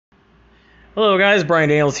Hello guys, Brian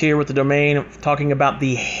Daniels here with the Domain, talking about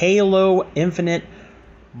the Halo Infinite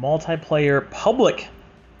multiplayer public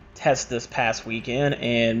test this past weekend,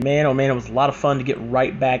 and man oh man, it was a lot of fun to get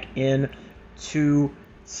right back into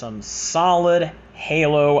some solid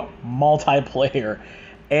Halo multiplayer.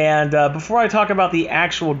 And before I talk about the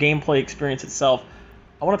actual gameplay experience itself,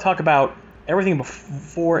 I want to talk about everything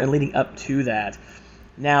before and leading up to that.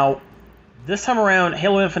 Now, this time around,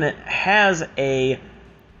 Halo Infinite has a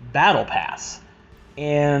Battle Pass,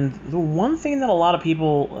 and the one thing that a lot of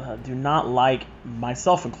people do not like,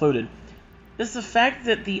 myself included, is the fact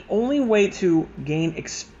that the only way to gain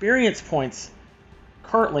experience points,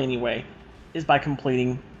 currently anyway, is by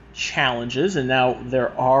completing challenges. And now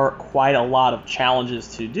there are quite a lot of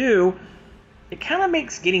challenges to do. It kind of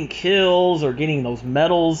makes getting kills or getting those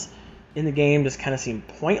medals in the game just kind of seem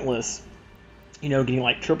pointless. You know, getting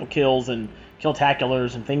like triple kills and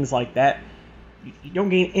kill-taculars and things like that. You don't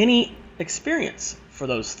gain any experience for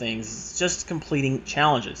those things. It's just completing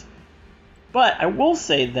challenges. But I will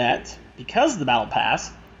say that because of the Battle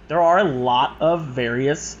Pass, there are a lot of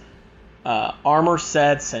various armor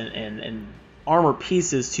sets and armor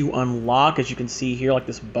pieces to unlock. As you can see here, like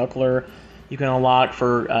this buckler you can unlock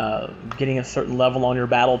for getting a certain level on your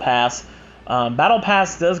Battle Pass. Battle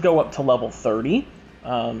Pass does go up to level 30.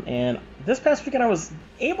 And this past weekend I was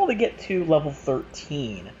able to get to level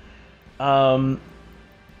 13.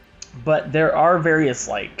 But there are various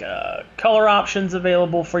like color options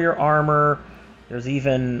available for your armor. There's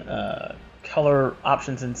even color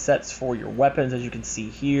options and sets for your weapons, as you can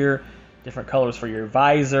see here. Different colors for your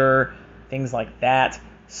visor, things like that.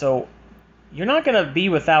 So you're not going to be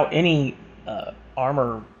without any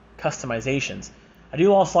armor customizations. I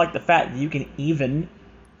do also like the fact that you can even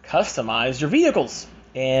customize your vehicles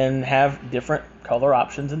and have different color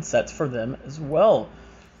options and sets for them as well.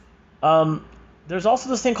 There's also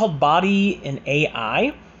this thing called Body and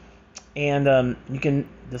AI, and you can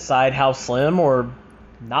decide how slim or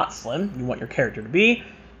not slim you want your character to be.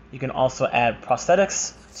 You can also add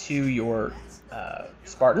prosthetics to your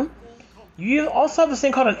Spartan. You also have this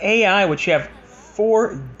thing called an AI, which you have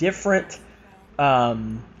 4 different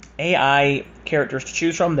AI characters to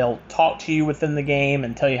choose from. They'll talk to you within the game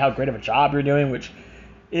and tell you how great of a job you're doing, which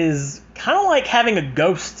is kind of like having a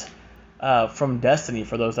ghost from Destiny,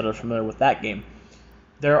 for those that are familiar with that game.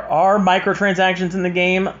 There are microtransactions in the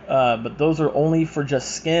game, but those are only for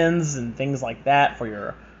just skins and things like that for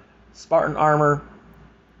your Spartan armor.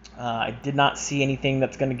 I did not see anything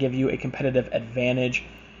that's going to give you a competitive advantage.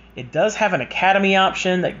 It does have an academy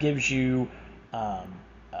option that gives you a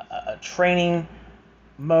training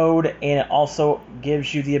mode, and it also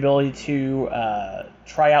gives you the ability to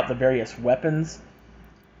try out the various weapons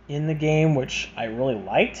in the game, which I really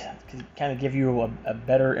liked, because it kind of give you a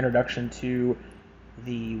better introduction to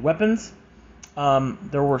the weapons.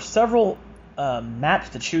 There were several maps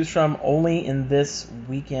to choose from only in this past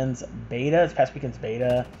weekend's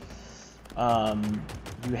beta.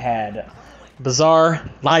 You had Bazaar,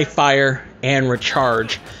 Live Fire, and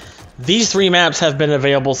Recharge. These 3 maps have been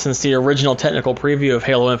available since the original technical preview of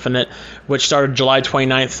Halo Infinite, which started July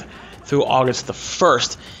 29th through August the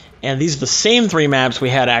 1st. And these are the same 3 maps we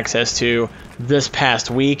had access to this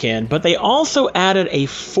past weekend. But they also added a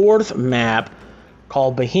 4th map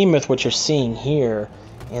called Behemoth, which you're seeing here.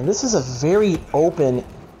 And this is a very open,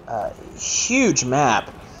 huge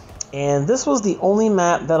map. And this was the only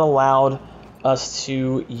map that allowed us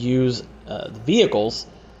to use the vehicles,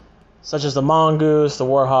 such as the Mongoose, the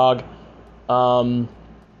Warthog, and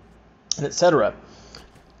etc.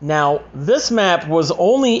 Now, this map was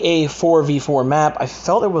only a 4v4 map. I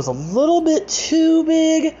felt it was a little bit too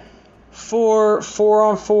big for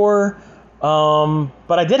 4-on-4,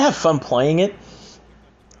 but I did have fun playing it.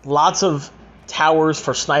 Lots of towers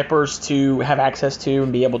for snipers to have access to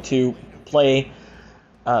and be able to play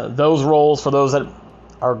those roles for those that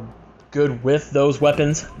are good with those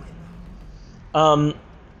weapons.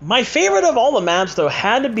 My favorite of all the maps, though,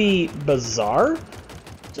 had to be Bazaar,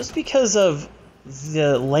 just because of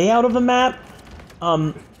the layout of the map.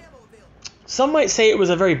 Some might say it was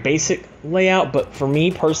a very basic layout, but for me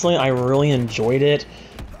personally, I really enjoyed it.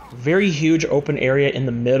 Very huge open area in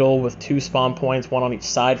the middle with 2 spawn points, 1 on each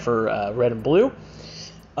side for red and blue.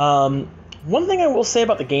 One thing I will say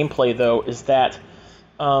about the gameplay, though, is that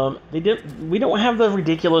we don't have the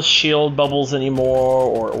ridiculous shield bubbles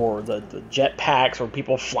anymore, or the jet packs or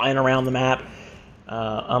people flying around the map,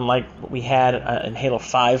 unlike what we had in Halo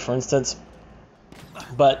 5, for instance.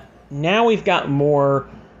 But now we've got more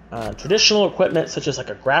traditional equipment, such as like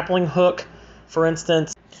a grappling hook, for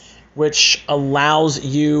instance, which allows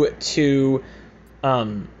you to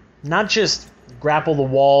not just grapple the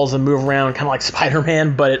walls and move around kind of like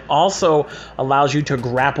Spider-Man, but it also allows you to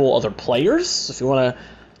grapple other players. So if you want to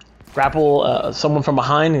grapple someone from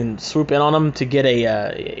behind and swoop in on them to get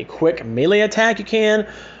a quick melee attack, you can.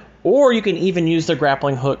 Or you can even use the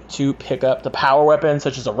grappling hook to pick up the power weapons,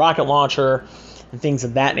 such as a rocket launcher and things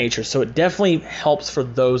of that nature. So it definitely helps for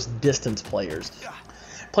those distance players.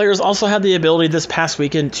 Players also had the ability this past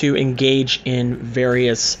weekend to engage in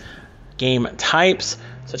various game types,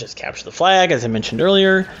 such as capture the flag, as I mentioned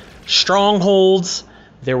earlier, strongholds.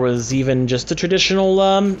 There was even just a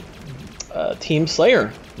traditional Team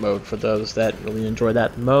Slayer mode for those that really enjoy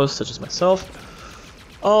that the most, such as myself.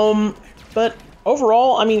 But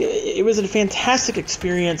overall, I mean, it was a fantastic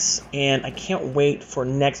experience, and I can't wait for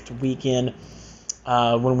next weekend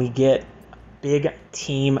when we get big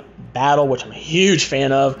team battle, which I'm a huge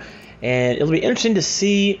fan of, and it'll be interesting to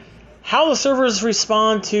see how the servers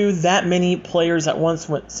respond to that many players at once,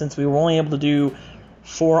 since we were only able to do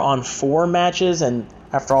 4-on-4 matches, and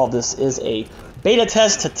after all, this is a beta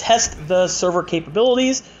test to test the server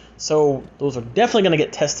capabilities, so those are definitely going to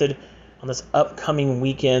get tested on this upcoming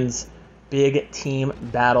weekend's big team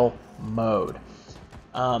battle mode.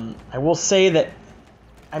 I will say that,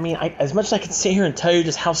 I mean, as much as I can sit here and tell you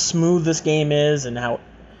just how smooth this game is and how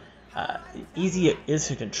easy it is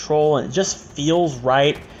to control, and it just feels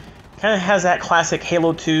right. Kind of has that classic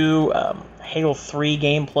Halo 2, Halo 3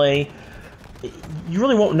 gameplay. You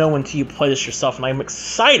really won't know until you play this yourself, and I'm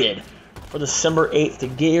excited for December 8th to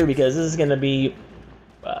get here, because this is going to be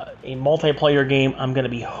a multiplayer game I'm going to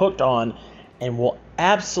be hooked on and will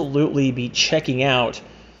absolutely be checking out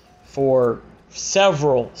for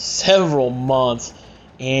several months.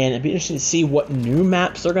 And it'd be interesting to see what new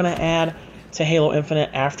maps they're going to add to Halo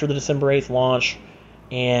Infinite after the December 8th launch,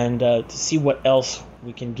 and to see what else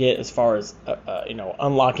we can get as far as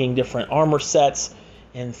unlocking different armor sets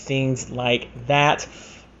and things like that.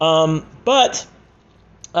 But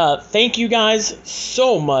thank you guys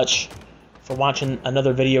so much for watching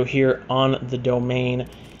another video here on the domain.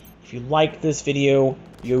 If you like this video,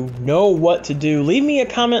 you know what to do. Leave me a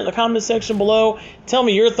comment in the comment section below. Tell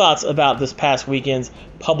me your thoughts about this past weekend's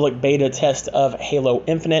public beta test of Halo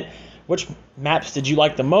Infinite. Which maps did you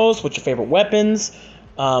like the most? What's your favorite weapons?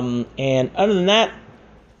 And other than that,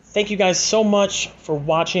 thank you guys so much for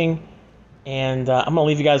watching. And I'm going to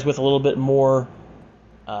leave you guys with a little bit more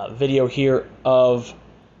video here of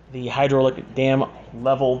the hydraulic dam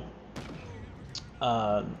level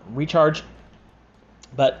recharge.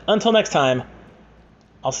 But until next time,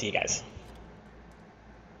 I'll see you guys.